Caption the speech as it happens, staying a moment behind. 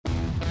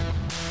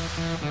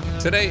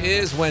Today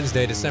is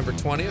Wednesday, December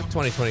 20th,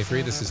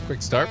 2023. This is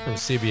Quick Start from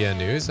CBN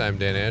News. I'm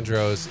Dan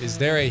Andros. Is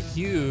there a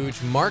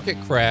huge market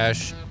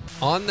crash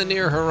on the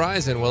near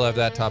horizon? We'll have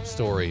that top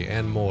story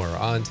and more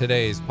on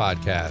today's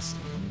podcast.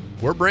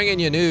 We're bringing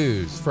you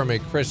news from a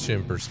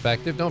Christian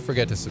perspective. Don't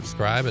forget to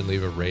subscribe and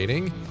leave a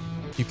rating.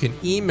 You can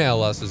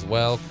email us as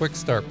well,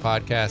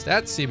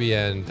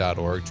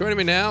 quickstartpodcast@cbn.org. Joining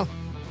me now,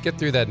 get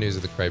through that news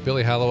of the crate.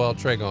 Billy Hallowell,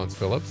 Trey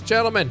Goins-Phillips.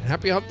 Gentlemen,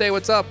 happy hump day.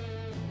 What's up?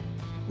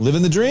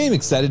 Living the dream.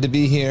 Excited to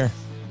be here.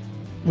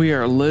 We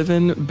are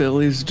living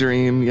Billy's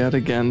dream yet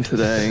again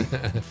today.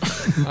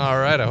 All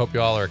right. I hope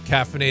you all are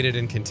caffeinated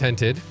and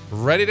contented,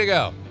 ready to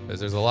go, because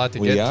there's a lot to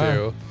get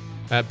to.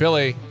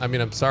 Billy,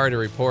 I'm sorry to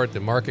report the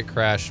market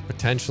crash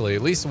potentially.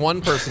 At least one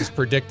person's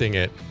predicting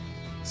it.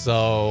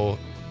 So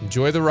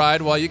enjoy the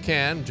ride while you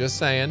can. Just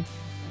saying.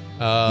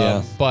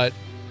 But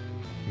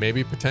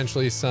maybe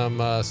potentially some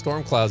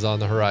storm clouds on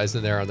the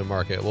horizon there on the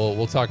market.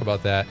 We'll talk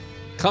about that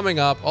coming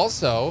up.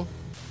 Also,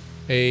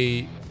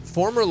 a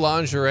former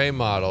lingerie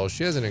model.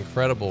 She has an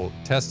incredible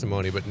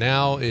testimony, but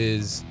now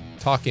is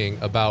talking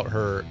about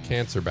her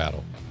cancer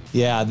battle.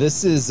 Yeah,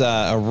 this is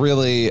a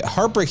really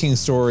heartbreaking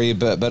story,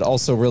 but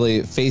also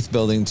really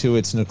faith-building too.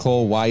 It's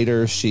Nicole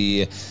Wider.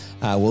 She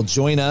will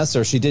join us,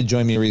 or she did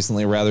join me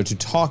recently, rather, to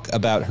talk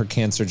about her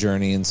cancer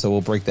journey, and so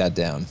we'll break that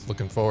down.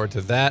 Looking forward to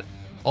that.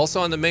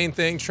 Also on the main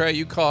thing, Trey,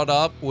 you caught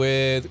up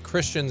with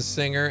Christian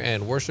singer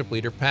and worship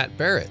leader Pat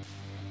Barrett.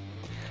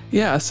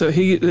 Yeah, so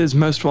he is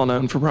most well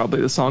known for probably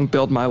the song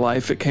Build My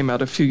Life. It came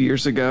out a few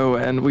years ago,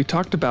 and we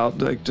talked about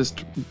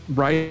just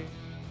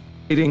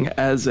writing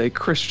as a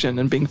Christian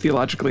and being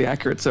theologically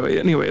accurate. So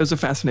anyway, it was a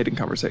fascinating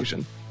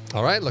conversation.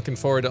 All right, looking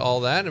forward to all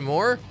that and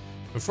more.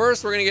 But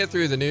first, we're going to get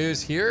through the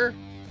news here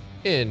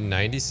in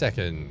 90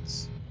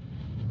 seconds.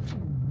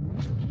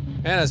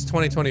 And as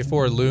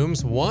 2024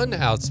 looms, one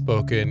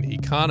outspoken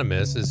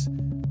economist is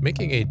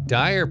making a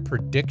dire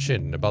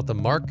prediction about the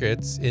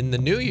markets in the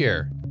new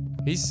year.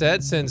 He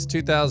said since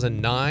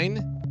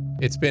 2009,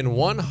 it's been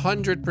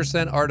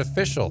 100%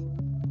 artificial.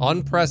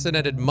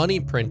 Unprecedented money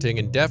printing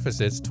and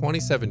deficits,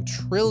 27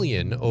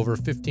 trillion over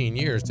 15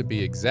 years to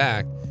be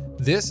exact.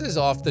 This is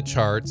off the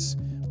charts,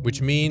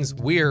 which means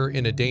we're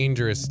in a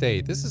dangerous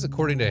state. This is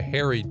according to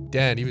Harry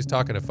Dent. He was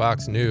talking to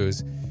Fox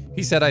News.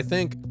 He said, I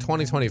think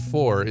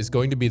 2024 is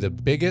going to be the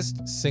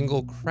biggest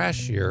single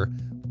crash year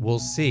we'll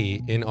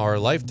see in our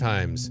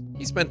lifetimes.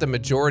 He spent the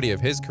majority of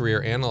his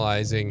career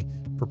analyzing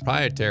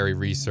proprietary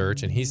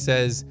research, and he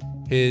says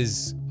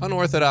his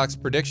unorthodox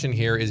prediction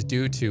here is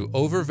due to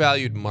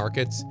overvalued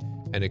markets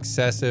and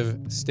excessive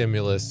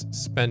stimulus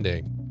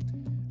spending.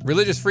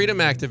 Religious freedom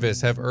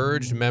activists have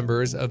urged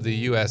members of the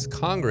U.S.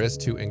 Congress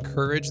to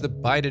encourage the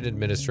Biden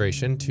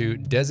administration to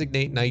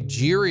designate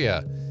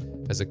Nigeria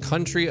as a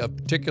country of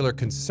particular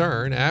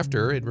concern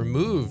after it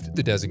removed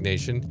the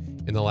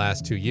designation in the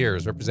last 2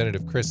 years.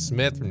 Representative Chris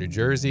Smith from New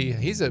Jersey,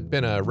 he's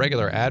been a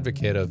regular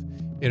advocate of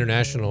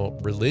international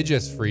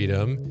religious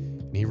freedom,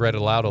 and he read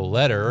aloud a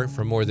letter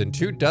from more than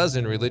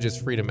 24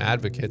 religious freedom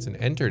advocates and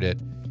entered it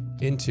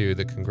into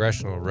the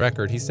congressional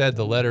record. He said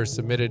the letter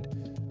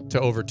submitted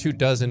to over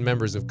 24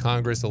 members of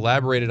Congress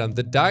elaborated on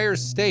the dire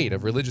state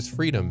of religious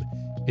freedom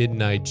in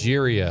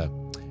Nigeria.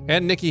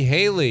 And Nikki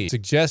Haley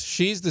suggests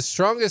she's the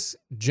strongest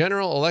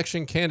general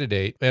election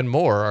candidate and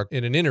more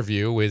in an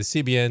interview with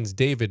CBN's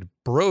David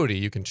Brody.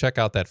 You can check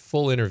out that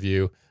full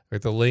interview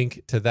with the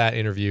link to that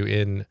interview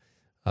in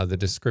the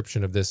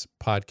description of this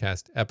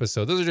podcast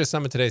episode. Those are just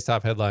some of today's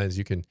top headlines.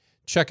 You can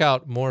check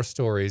out more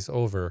stories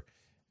over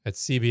at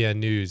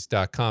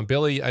cbnnews.com.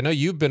 Billy, I know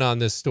you've been on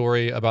this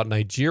story about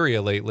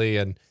Nigeria lately,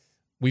 and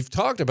we've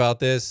talked about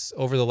this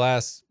over the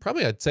last,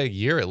 probably I'd say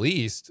year at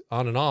least,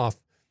 on and off.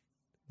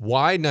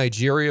 Why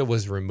Nigeria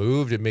was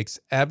removed, it makes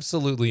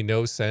absolutely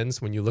no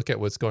sense when you look at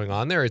what's going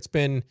on there. It's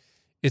been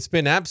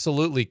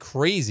absolutely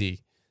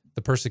crazy,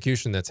 the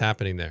persecution that's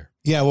happening there.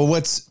 Yeah, well,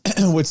 what's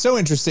so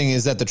interesting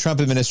is that the Trump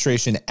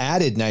administration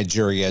added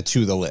Nigeria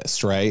to the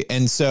list, right?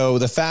 And so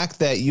the fact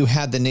that you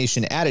had the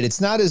nation added,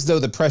 it's not as though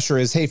the pressure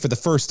is, hey, for the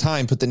first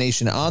time, put the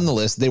nation on the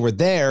list. They were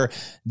there,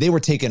 they were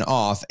taken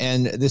off.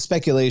 And the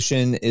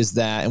speculation is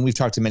that, and we've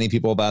talked to many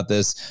people about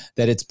this,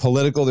 that it's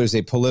political. There's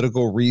a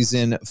political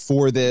reason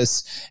for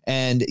this.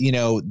 And,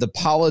 the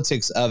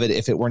politics of it,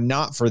 if it were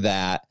not for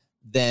that,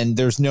 then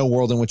there's no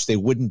world in which they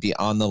wouldn't be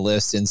on the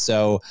list. And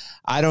so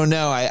I don't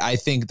know. I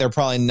think they're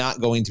probably not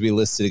going to be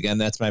listed again.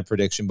 That's my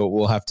prediction, but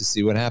we'll have to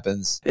see what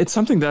happens. It's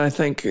something that I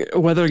think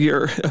whether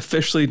you're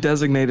officially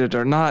designated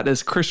or not,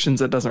 as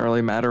Christians, it doesn't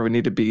really matter. We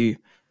need to be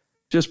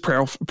just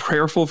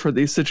prayerful for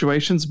these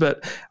situations,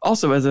 but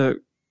also as a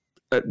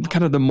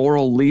kind of the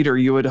moral leader,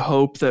 you would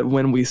hope that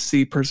when we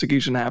see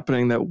persecution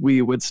happening, that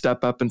we would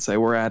step up and say,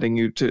 we're adding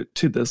you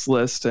to this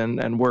list,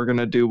 and we're going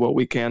to do what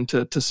we can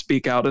to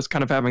speak out, as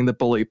kind of having the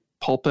bully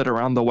pulpit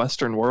around the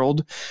Western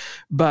world.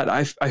 But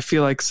I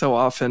feel like so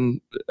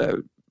often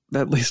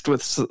at least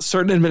with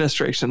certain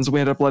administrations, we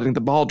end up letting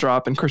the ball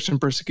drop, and Christian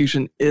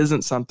persecution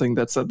isn't something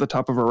that's at the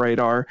top of our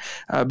radar.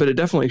 But it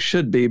definitely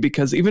should be,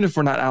 because even if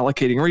we're not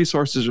allocating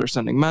resources or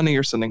sending money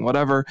or sending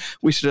whatever,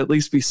 we should at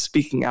least be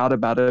speaking out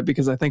about it,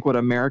 because I think what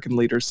American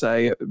leaders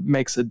say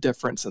makes a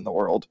difference in the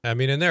world. I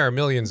mean, and there are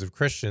millions of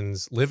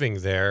Christians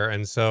living there.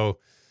 And so,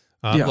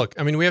 look,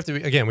 I mean, we have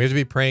to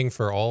be praying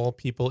for all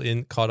people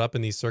caught up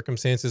in these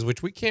circumstances,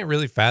 which we can't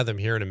really fathom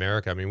here in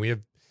America. I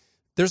mean,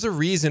 there's a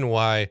reason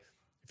why,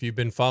 if you've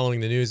been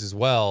following the news as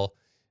well,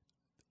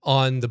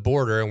 on the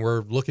border, and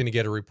we're looking to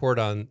get a report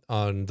on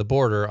the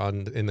border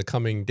in the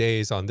coming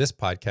days on this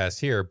podcast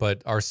here,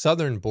 but our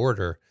southern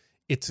border,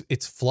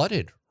 it's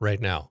flooded right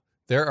now.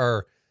 There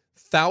are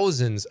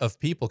thousands of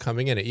people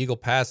coming in at Eagle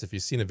Pass. If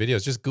you've seen the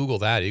videos, just Google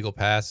that, Eagle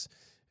Pass,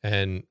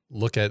 and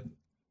look at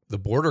the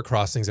border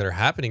crossings that are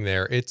happening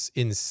there. It's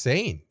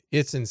insane.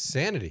 It's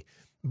insanity.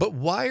 But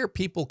why are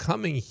people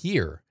coming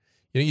here?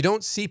 You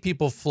don't see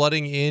people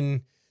flooding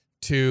in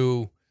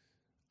to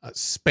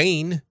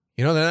Spain.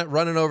 They're not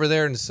running over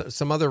there in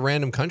some other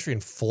random country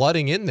and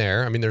flooding in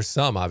there. I mean, there's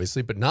some,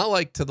 obviously, but not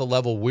like to the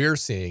level we're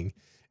seeing.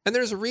 And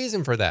there's a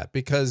reason for that,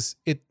 because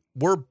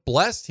we're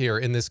blessed here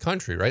in this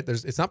country, right?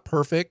 It's not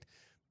perfect.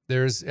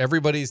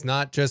 Everybody's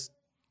not just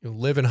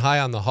living high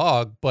on the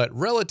hog, but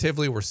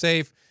relatively we're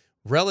safe.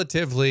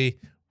 Relatively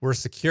we're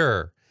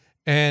secure.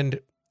 And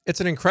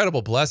it's an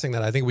incredible blessing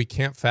that I think we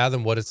can't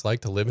fathom what it's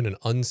like to live in an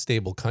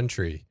unstable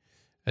country.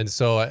 And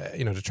so,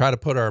 to try to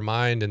put our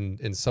mind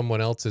in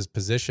someone else's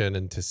position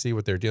and to see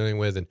what they're dealing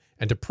with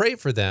and to pray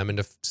for them and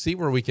to see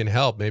where we can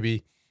help.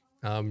 Maybe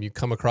you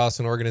come across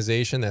an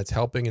organization that's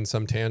helping in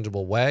some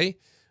tangible way.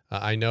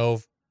 I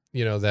know,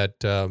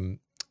 that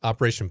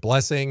Operation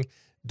Blessing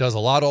does a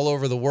lot all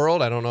over the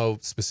world. I don't know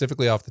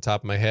specifically off the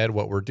top of my head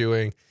what we're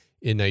doing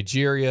in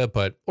Nigeria,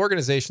 but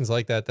organizations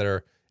like that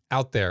are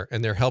out there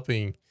and they're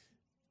helping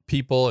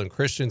people and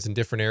Christians in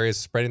different areas,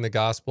 spreading the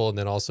gospel and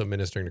then also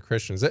ministering to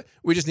Christians.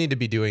 We just need to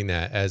be doing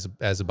that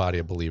as a body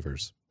of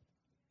believers.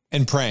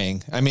 And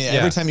praying. I mean,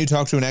 every time you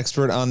talk to an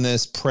expert on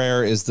this,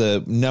 prayer is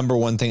the number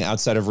one thing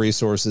outside of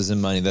resources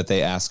and money that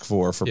they ask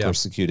for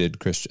persecuted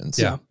Christians.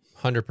 Yeah,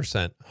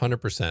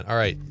 100%. All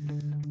right.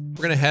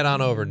 We're going to head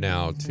on over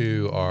now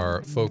to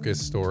our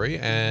focus story.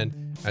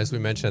 And as we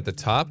mentioned at the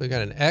top, we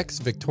got an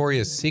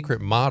ex-Victoria's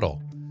Secret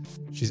model.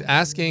 She's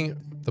asking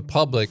the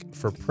public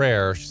for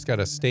prayer. She's got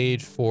a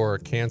stage 4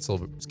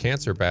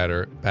 cancer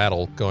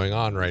battle going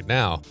on right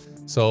now.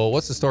 So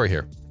what's the story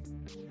here?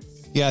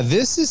 Yeah,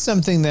 this is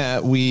something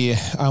that we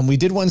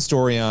did one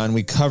story on.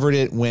 We covered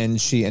it when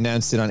she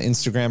announced it on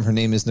Instagram. Her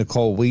name is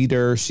Nicole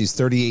Weider. She's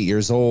 38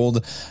 years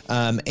old,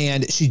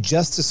 and she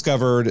just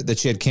discovered that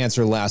she had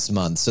cancer last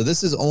month. So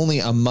this is only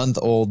a month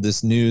old,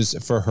 this news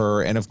for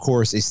her. And of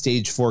course, a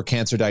stage 4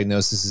 cancer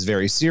diagnosis is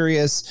very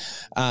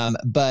serious.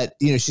 But,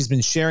 she's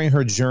been sharing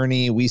her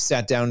journey. We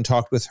sat down and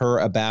talked with her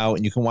about,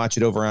 and you can watch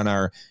it over on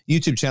our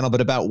YouTube channel, but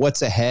about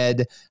what's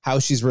ahead, how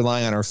she's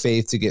relying on her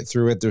faith to get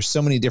through it. There's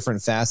so many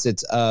different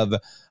facets of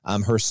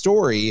her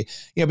story.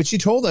 But she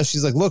told us,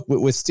 she's like, look,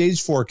 with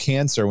stage 4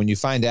 cancer, when you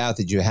find out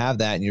that you have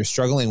that and you're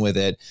struggling with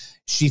it,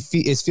 she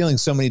is feeling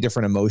so many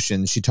different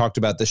emotions. She talked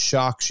about the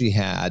shock she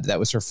had. That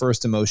was her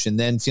first emotion,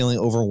 then feeling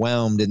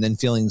overwhelmed and then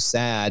feeling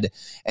sad.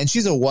 And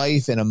she's a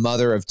wife and a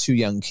mother of 2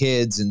 young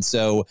kids. And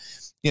so,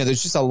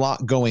 there's just a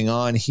lot going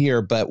on here.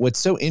 But what's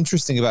so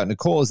interesting about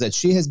Nicole is that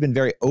she has been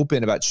very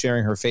open about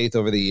sharing her faith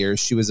over the years.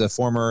 She was a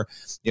former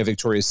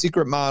Victoria's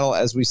Secret model,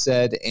 as we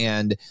said,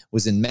 and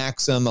was in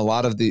Maxim, a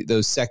lot of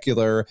those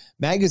secular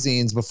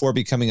magazines before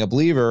becoming a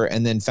believer,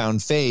 and then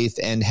found faith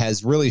and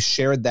has really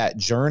shared that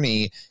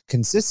journey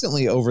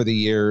consistently over the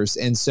years.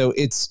 And so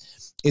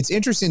it's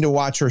interesting to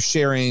watch her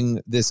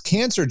sharing this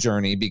cancer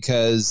journey,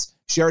 because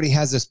she already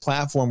has this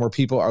platform where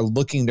people are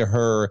looking to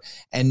her,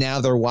 and now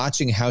they're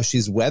watching how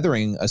she's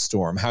weathering a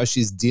storm, how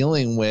she's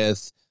dealing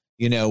with,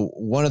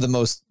 one of the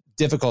most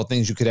difficult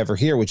things you could ever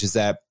hear, which is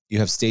that you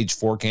have stage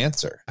 4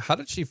 cancer. How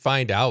did she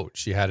find out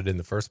she had it in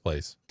the first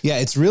place? Yeah,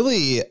 it's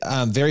really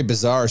very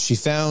bizarre. She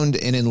found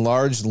an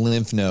enlarged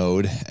lymph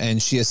node and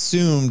she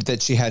assumed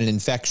that she had an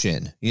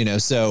infection,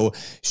 so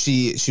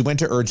she went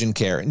to urgent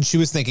care and she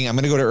was thinking, I'm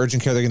going to go to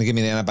urgent care. They're going to give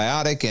me an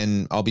antibiotic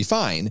and I'll be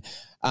fine.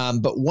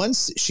 But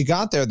once she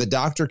got there, the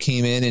doctor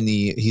came in and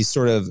he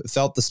sort of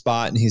felt the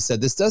spot and he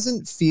said, this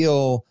doesn't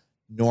feel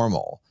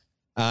normal.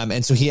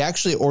 And so he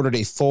actually ordered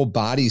a full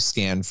body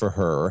scan for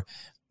her.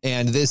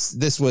 And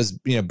this was,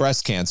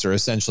 breast cancer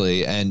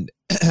essentially. And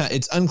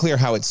it's unclear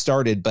how it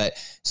started, but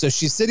so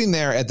she's sitting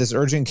there at this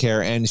urgent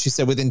care and she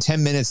said within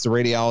 10 minutes, the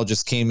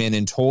radiologist came in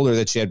and told her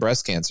that she had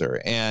breast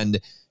cancer. And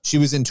she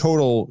was in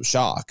total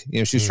shock. She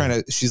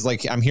was she's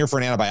like, I'm here for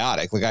an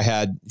antibiotic. Like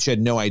she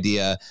had no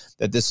idea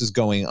that this was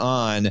going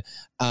on.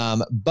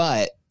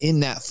 But in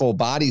that full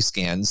body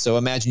scan, so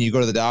imagine you go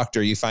to the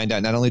doctor, you find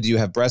out not only do you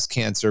have breast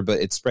cancer,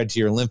 but it's spread to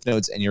your lymph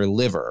nodes and your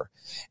liver.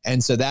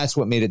 And so that's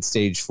what made it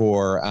stage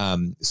 4.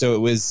 So it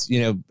was,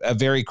 a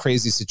very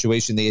crazy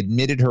situation. They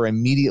admitted her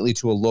immediately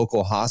to a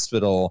local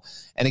hospital.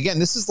 And again,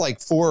 this is like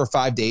 4 or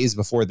 5 days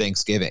before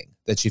Thanksgiving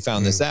that she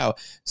found this out.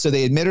 So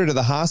they admitted her to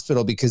the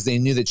hospital because they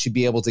knew that she'd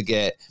be able to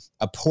get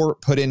a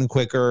port put in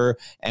quicker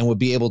and would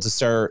be able to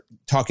start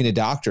talking to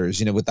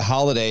doctors. With the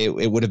holiday,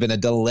 it would have been a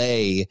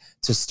delay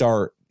to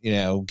start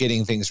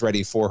getting things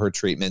ready for her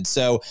treatment.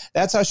 So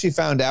that's how she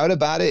found out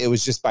about it. It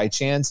was just by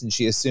chance, and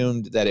she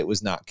assumed that it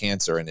was not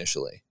cancer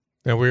initially.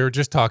 And we were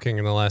just talking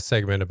in the last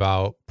segment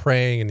about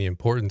praying and the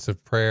importance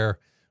of prayer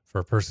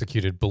for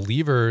persecuted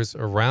believers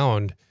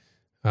around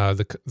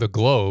the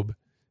globe.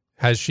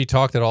 Has she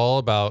talked at all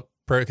about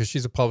prayer? Because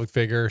she's a public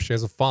figure, she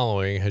has a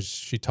following. Has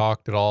she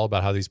talked at all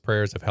about how these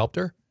prayers have helped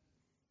her?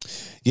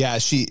 Yeah,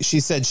 she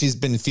said she's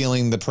been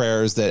feeling the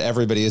prayers that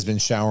everybody has been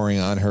showering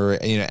on her,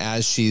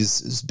 as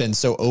she's been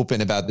so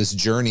open about this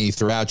journey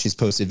throughout. She's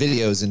posted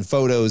videos and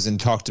photos and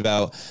talked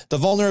about the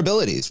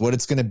vulnerabilities, what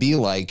it's going to be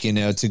like,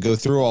 to go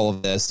through all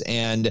of this.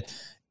 And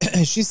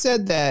she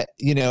said that,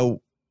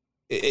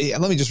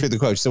 let me just read the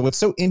quote. So what's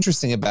so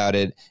interesting about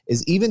it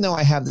is, even though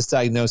I have this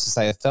diagnosis,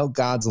 I have felt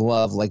God's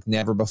love like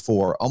never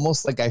before,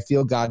 almost like I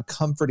feel God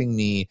comforting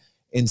me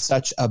in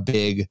such a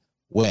big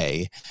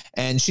way.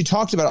 And she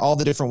talked about all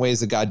the different ways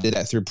that God did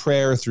that through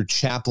prayer, through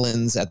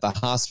chaplains at the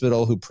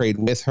hospital who prayed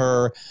with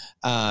her.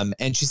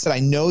 And she said,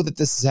 I know that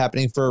this is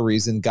happening for a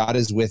reason. God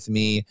is with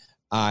me.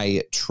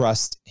 I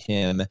trust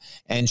him.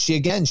 And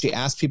she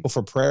asked people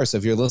for prayer. So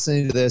if you're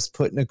listening to this,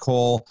 put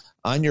Nicole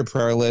on your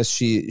prayer list.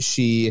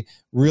 She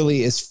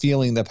really is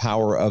feeling the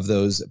power of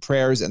those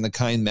prayers and the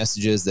kind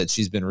messages that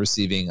she's been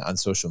receiving on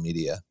social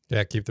media.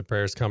 Yeah, keep the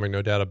prayers coming,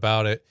 no doubt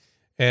about it.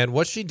 And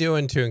what's she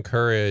doing to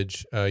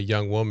encourage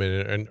young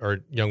women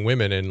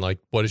and like,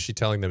 what is she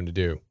telling them to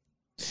do?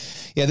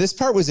 Yeah, this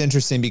part was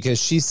interesting because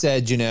she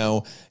said,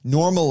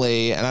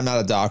 normally, and I'm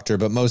not a doctor,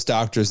 but most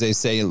doctors, they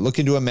say, look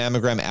into a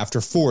mammogram after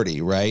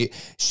 40, right?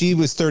 She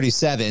was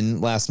 37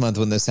 last month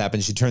when this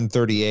happened. She turned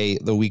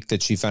 38 the week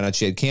that she found out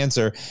she had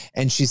cancer.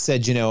 And she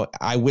said,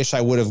 I wish I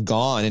would have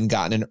gone and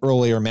gotten an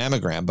earlier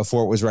mammogram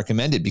before it was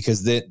recommended,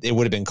 because it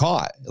would have been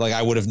caught. Like,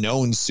 I would have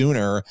known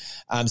sooner.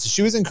 So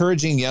she was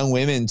encouraging young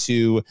women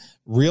to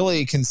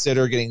really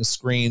consider getting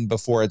screened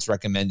before it's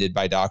recommended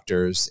by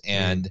doctors.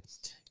 And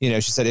she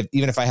said,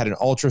 even if I had an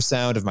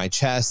ultrasound of my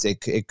chest,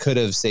 it could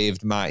have saved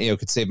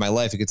could save my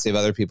life. It could save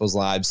other people's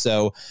lives.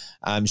 So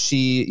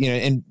she,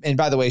 and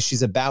by the way,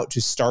 she's about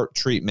to start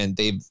treatment.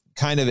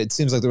 It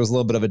seems like there was a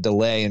little bit of a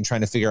delay in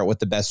trying to figure out what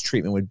the best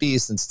treatment would be,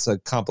 since it's a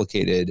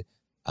complicated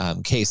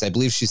case. I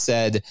believe she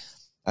said,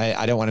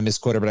 I don't want to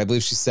misquote her, but I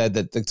believe she said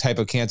that the type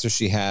of cancer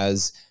she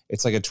has,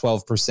 it's like a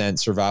 12%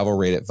 survival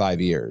rate at 5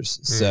 years.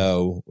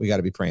 So we got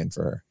to be praying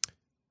for her.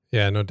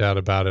 Yeah, no doubt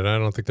about it. I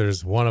don't think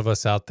there's one of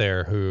us out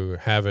there who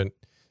haven't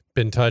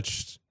been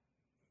touched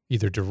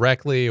either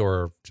directly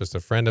or just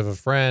a friend of a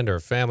friend or a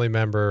family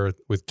member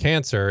with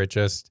cancer.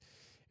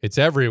 It's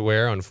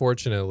everywhere,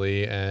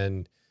 unfortunately.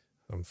 And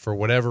for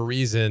whatever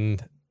reason,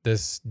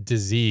 this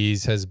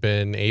disease has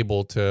been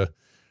able to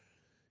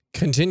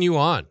continue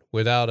on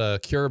without a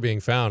cure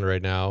being found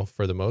right now.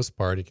 For the most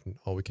part,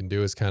 all we can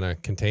do is kind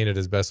of contain it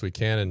as best we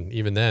can. And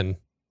even then,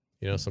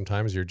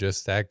 sometimes you're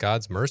just at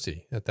God's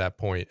mercy at that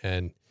point.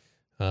 And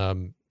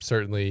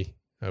certainly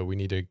we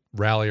need to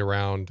rally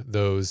around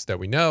those that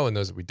we know and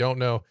those that we don't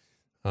know,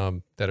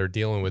 that are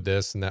dealing with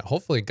this, and that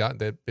hopefully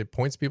that it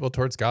points people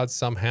towards God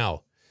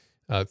somehow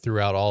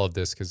throughout all of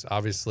this, because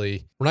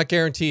obviously we're not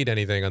guaranteed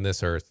anything on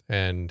this earth,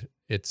 and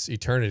it's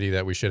eternity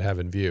that we should have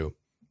in view.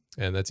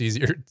 And that's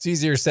easier. It's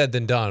easier said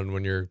than done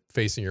when you're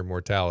facing your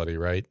mortality,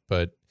 right?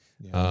 But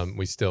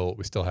we still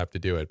have to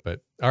do it.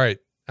 But all right,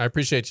 I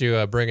appreciate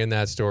you bringing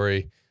that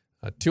story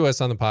to us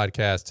on the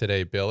podcast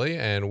today, Billy.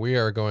 And we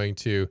are going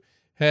to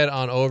head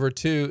on over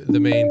to the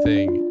main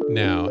thing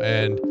now.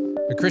 And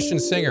the Christian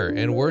singer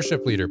and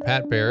worship leader,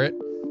 Pat Barrett,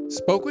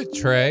 spoke with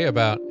Trey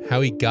about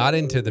how he got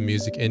into the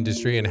music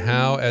industry and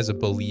how, as a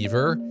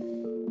believer,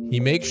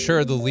 he makes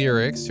sure the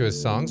lyrics to his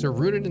songs are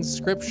rooted in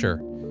scripture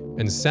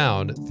and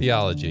sound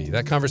theology.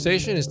 That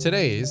conversation is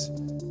today's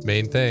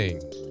main thing.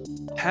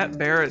 Pat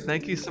Barrett,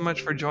 thank you so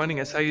much for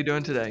joining us. How are you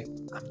doing today?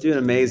 I'm doing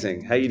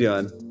amazing. How you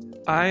doing?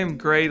 I am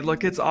great.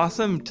 Look, it's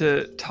awesome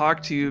to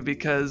talk to you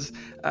because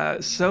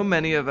so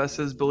many of us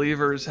as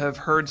believers have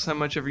heard so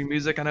much of your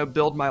music. I know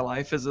Build My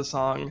Life is a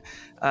song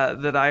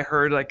that I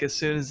heard like as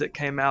soon as it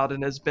came out,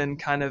 and has been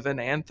kind of an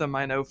anthem,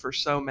 I know, for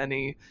so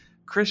many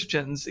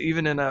Christians,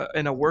 even in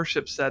a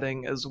worship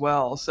setting as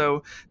well.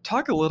 So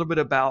talk a little bit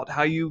about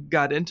how you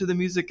got into the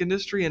music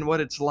industry and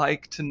what it's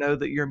like to know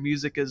that your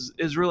music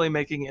is really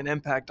making an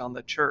impact on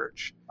the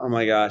church. Oh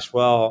my gosh.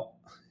 Well,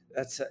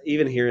 that's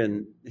even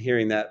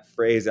hearing that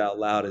phrase out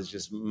loud is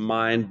just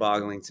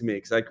mind-boggling to me,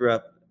 because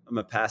I'm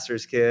a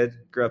pastor's kid,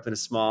 grew up in a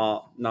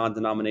small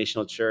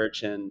non-denominational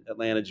church in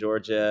Atlanta,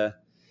 Georgia.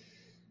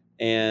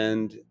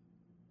 And,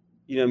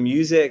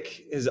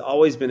 music has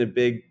always been a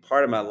big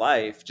part of my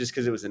life just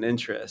because it was an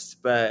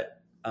interest.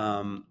 But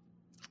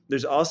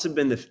there's also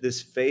been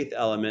this faith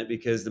element,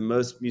 because the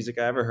most music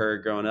I ever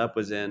heard growing up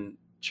was in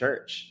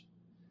church.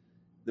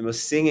 The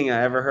most singing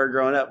I ever heard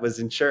growing up was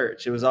in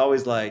church. It was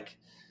always like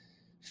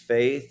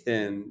faith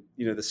and,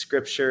 the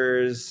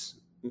scriptures,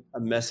 a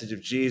message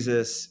of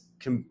Jesus,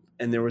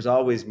 and there was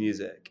always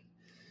music.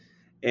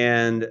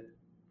 And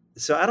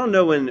so I don't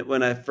know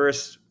when I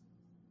first,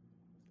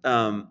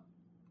 I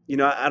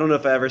don't know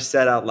if I ever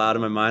said out loud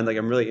in my mind, like,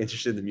 I'm really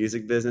interested in the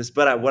music business,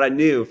 but what I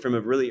knew from a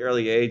really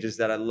early age is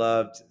that I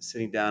loved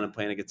sitting down and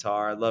playing a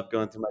guitar. I loved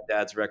going through my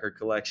dad's record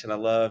collection. I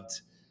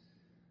loved,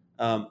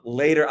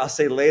 later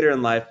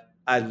in life,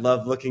 I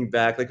love looking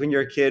back, like when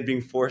you're a kid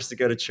being forced to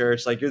go to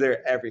church, like you're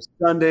there every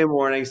Sunday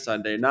morning,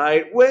 Sunday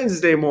night,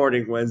 Wednesday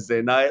morning,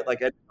 Wednesday night.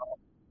 Like, yeah,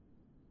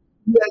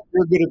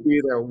 you're going to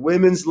be there.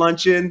 Women's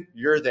luncheon,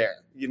 you're there,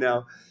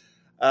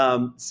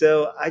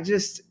 So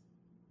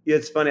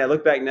it's funny. I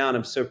look back now and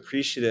I'm so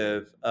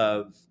appreciative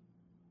of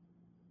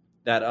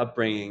that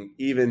upbringing,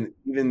 even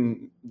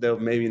though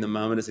maybe in the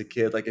moment as a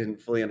kid, like I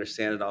didn't fully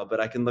understand it all, but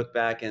I can look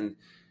back and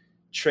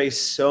trace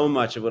so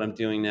much of what I'm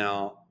doing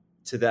now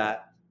to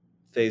that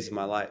phase of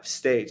my life,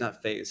 stage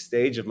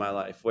of my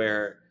life,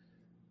 where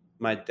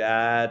my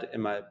dad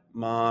and my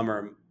mom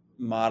are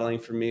modeling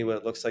for me what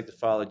it looks like to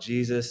follow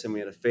Jesus. And we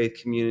had a faith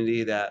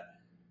community that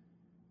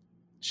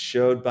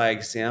showed by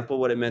example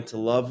what it meant to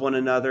love one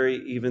another,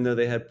 even though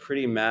they had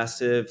pretty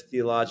massive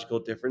theological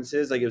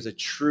differences. Like, it was a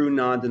true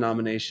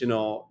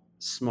non-denominational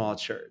small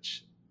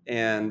church.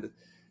 And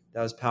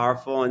that was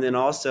powerful. And then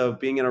also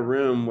being in a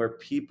room where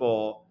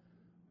people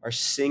are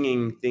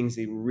singing things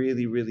they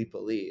really, really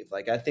believe.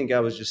 Like, I think I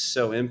was just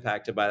so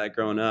impacted by that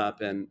growing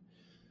up. And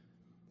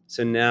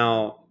so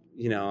now,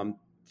 I'm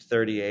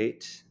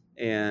 38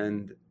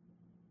 and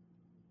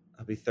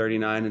I'll be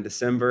 39 in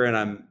December.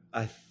 And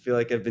I feel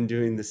like I've been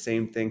doing the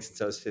same thing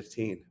since I was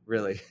 15,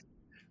 really.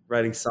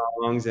 Writing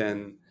songs,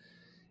 and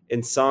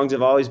songs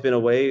have always been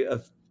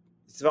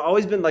it's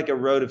always been like a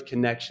road of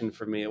connection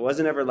for me. It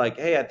wasn't ever like,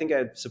 hey, I think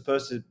I'm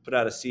supposed to put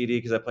out a CD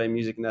because I play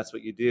music and that's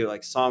what you do.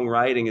 Like,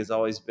 songwriting has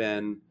always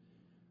been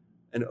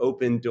an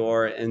open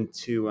door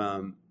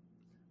into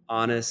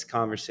honest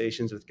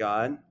conversations with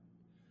God.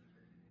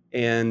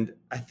 And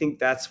I think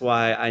that's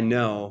why I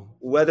know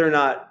whether or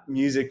not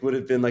music would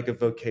have been like a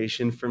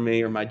vocation for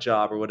me or my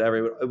job or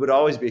whatever, it would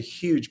always be a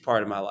huge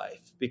part of my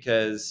life,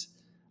 because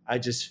I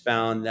just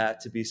found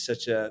that to be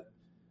such a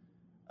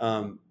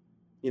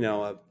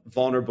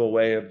vulnerable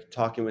way of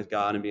talking with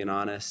God and being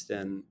honest.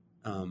 And,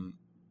 and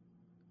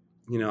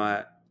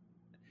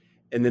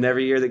then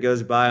every year that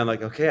goes by, I'm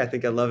like, okay, I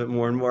think I love it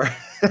more and more.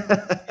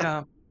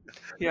 Yeah.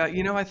 Yeah,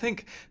 I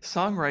think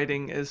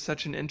songwriting is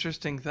such an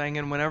interesting thing.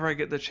 And whenever I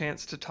get the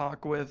chance to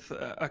talk with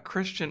a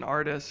Christian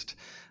artist,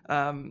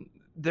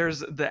 there's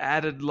the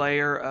added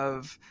layer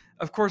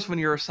of course, when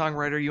you're a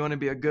songwriter, you want to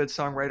be a good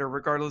songwriter,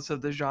 regardless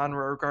of the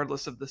genre,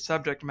 regardless of the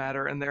subject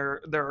matter. And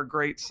there are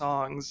great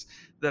songs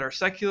that are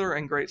secular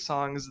and great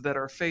songs that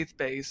are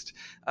faith-based.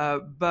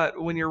 But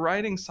when you're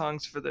writing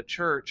songs for the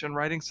church and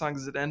writing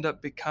songs that end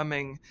up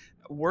becoming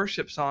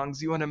worship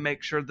songs, you want to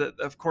make sure that,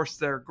 of course,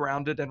 they're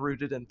grounded and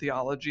rooted in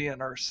theology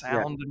and are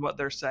sound in what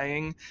they're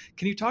saying.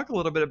 Can you talk a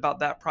little bit about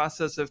that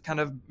process of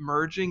kind of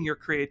merging your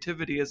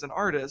creativity as an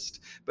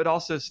artist, but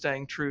also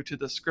staying true to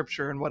the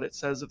scripture and what it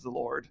says of the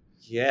Lord?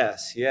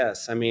 Yes.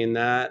 I mean,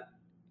 that,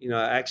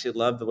 I actually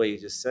love the way you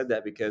just said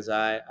that, because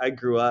I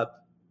grew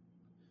up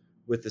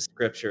with the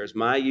scriptures.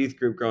 My youth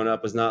group growing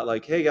up was not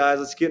like, hey guys,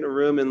 let's get in a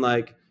room and,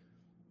 like,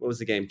 what was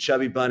the game?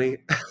 Chubby Bunny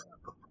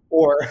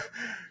or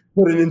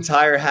put an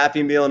entire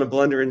Happy Meal in a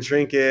blender and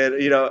drink it.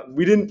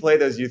 We didn't play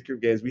those youth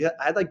group games.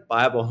 I had like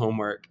Bible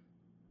homework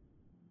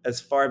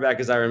as far back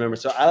as I remember.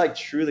 So I like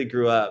truly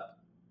grew up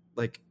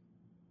like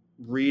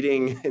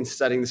reading and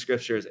studying the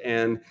scriptures,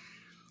 and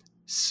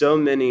so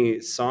many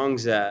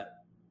songs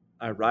that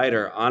I write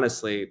are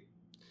honestly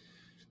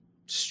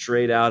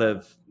straight out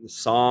of the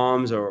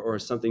Psalms or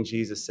something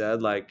Jesus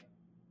said, like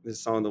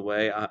this song, The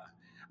Way.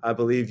 I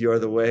believe you're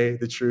the way,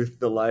 the truth,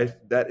 the life.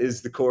 That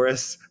is the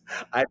chorus.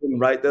 I didn't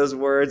write those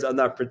words. I'm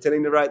not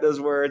pretending to write those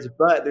words,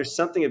 but there's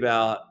something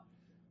about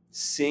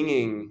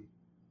singing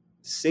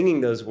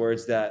those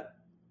words that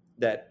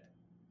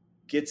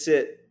gets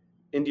it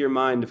into your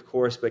mind, of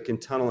course, but can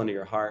tunnel into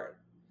your heart.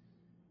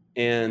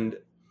 And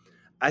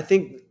I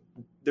think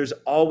there's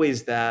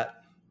always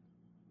that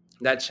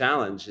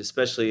challenge,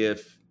 especially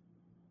if,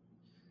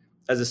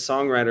 as a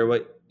songwriter,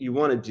 what you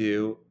want to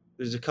do,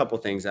 there's a couple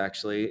things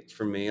actually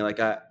for me. Like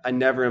I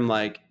never am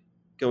like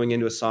going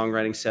into a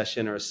songwriting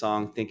session or a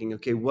song thinking,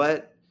 okay,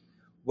 what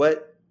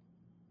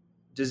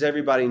does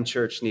everybody in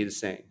church need to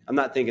sing? I'm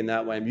not thinking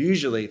that way. I'm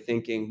usually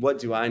thinking, what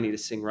do I need to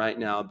sing right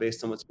now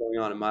based on what's going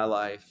on in my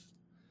life?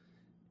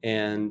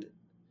 And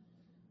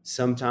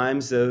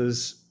sometimes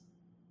those,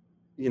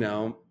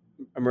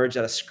 emerge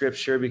out of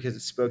scripture because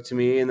it spoke to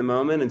me in the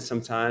moment. And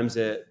sometimes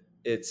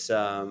it's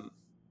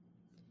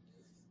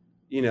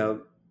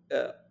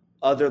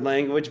other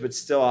language, but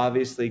still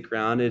obviously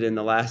grounded in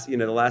the last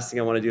thing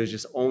I want to do is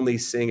just only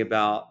sing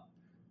about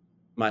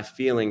my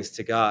feelings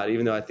to God,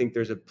 even though I think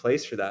there's a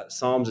place for that.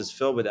 Psalms is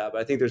filled with that,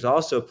 but I think there's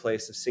also a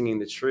place of singing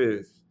the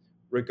truth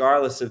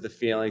regardless of the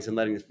feelings and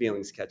letting the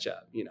feelings catch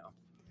up,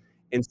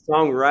 In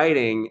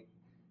songwriting,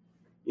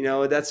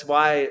 that's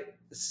why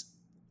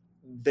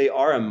they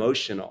are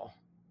emotional.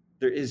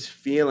 There is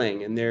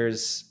feeling, and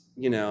there's,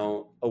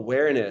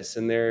 awareness,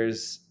 and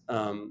there's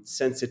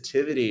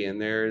sensitivity,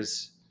 and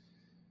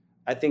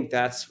I think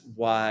that's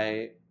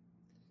why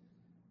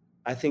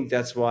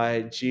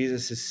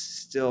Jesus is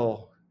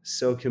still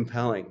so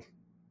compelling,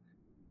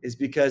 is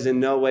because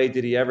in no way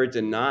did he ever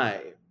deny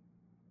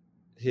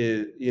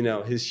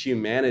his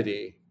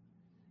humanity.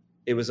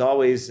 It was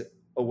always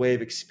a way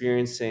of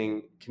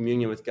experiencing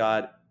communion with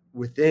God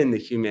within the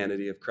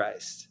humanity of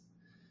Christ.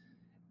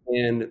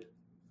 And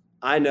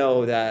I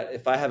know that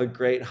if I have a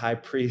great high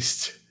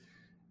priest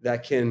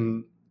that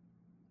can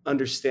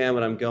understand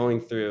what I'm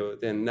going through,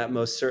 then that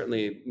most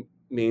certainly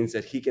means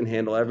that he can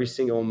handle every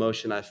single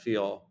emotion I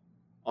feel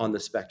on the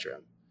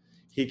spectrum.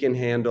 He can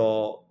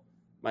handle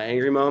my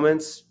angry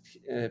moments.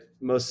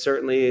 Most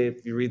certainly,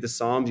 if you read the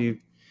Psalms, you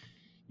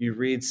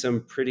read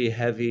some pretty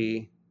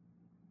heavy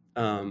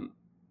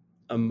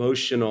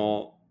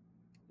emotional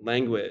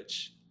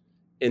language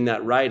in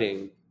that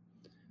writing.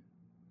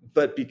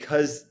 But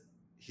because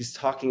he's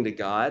talking to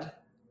God,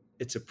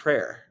 it's a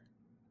prayer.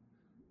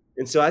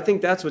 And so I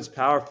think that's what's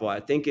powerful. I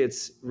think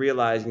it's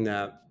realizing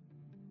that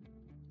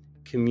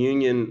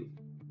communion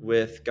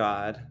with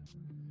God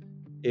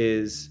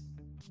is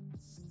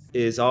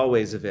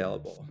always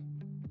available.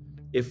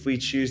 If we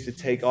choose to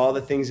take all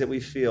the things that we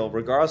feel,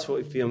 regardless of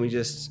what we feel, and we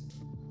just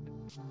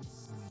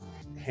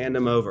hand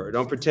them over.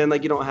 Don't pretend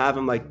like you don't have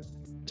them, like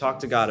talk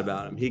to God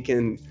about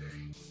them.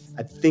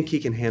 I think he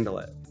can handle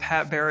it.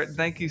 Pat Barrett,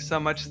 thank you so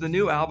much. The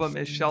new album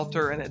is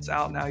Shelter, and it's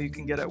out now. You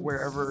can get it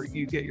wherever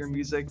you get your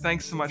music.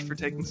 Thanks so much for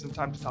taking some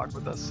time to talk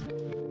with us.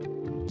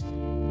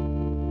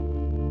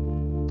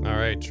 All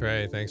right,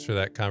 Trey, thanks for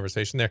that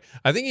conversation there.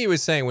 I think he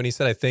was saying, when he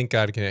said, I think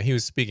God can, he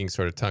was speaking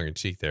sort of tongue in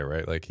cheek there,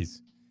 right? Like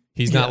he's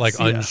not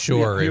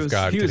unsure if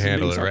God can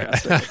handle it,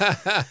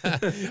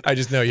 right? I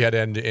just know you had to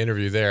end the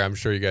interview there. I'm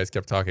sure you guys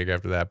kept talking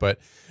after that, but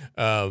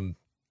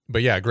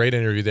yeah, great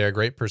interview there.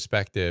 Great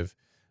perspective,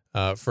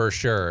 for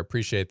sure.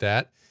 Appreciate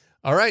that.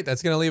 All right,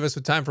 that's going to leave us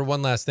with time for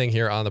one last thing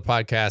here on the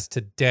podcast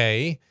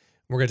today.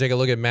 We're going to take a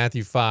look at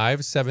Matthew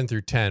 5, 7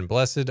 through 10.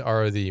 Blessed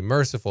are the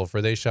merciful,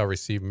 for they shall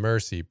receive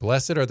mercy.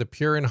 Blessed are the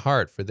pure in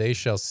heart, for they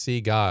shall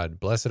see God.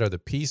 Blessed are the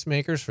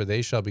peacemakers, for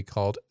they shall be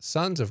called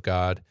sons of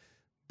God.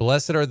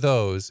 Blessed are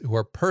those who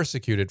are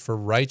persecuted for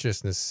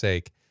righteousness'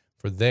 sake,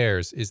 for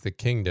theirs is the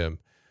kingdom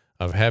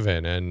of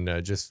heaven.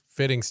 And just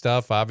fitting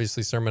stuff,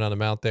 obviously Sermon on the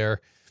Mount there.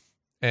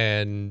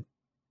 And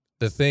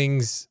the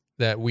things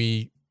that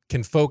we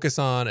can focus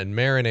on and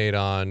marinate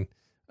on,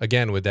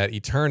 again, with that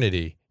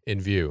eternity in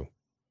view.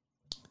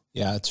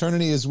 Yeah,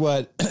 eternity is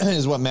what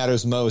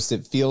matters most.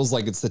 It feels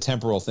like it's the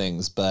temporal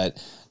things,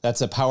 but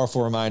that's a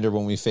powerful reminder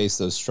when we face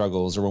those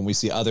struggles or when we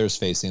see others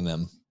facing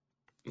them.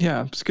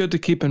 Yeah, it's good to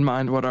keep in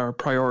mind what our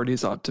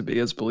priorities ought to be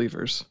as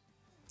believers.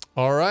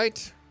 All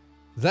right,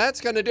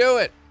 that's going to do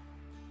it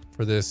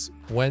for this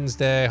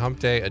Wednesday Hump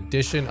Day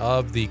edition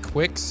of the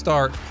Quick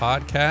Start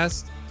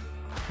podcast.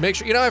 Make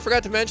sure, I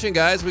forgot to mention,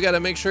 guys, we got to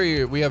make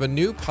sure we have a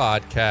new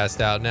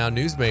podcast out now,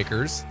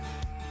 Newsmakers,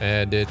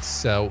 and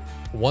it's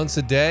once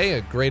a day,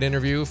 a great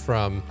interview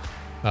from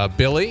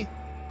Billy,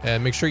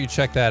 and make sure you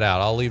check that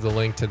out. I'll leave the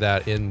link to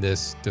that in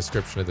this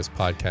description of this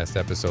podcast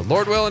episode.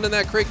 Lord willing, and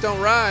that creek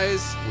don't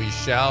rise, we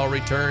shall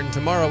return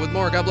tomorrow with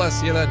more. God bless.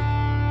 See you then.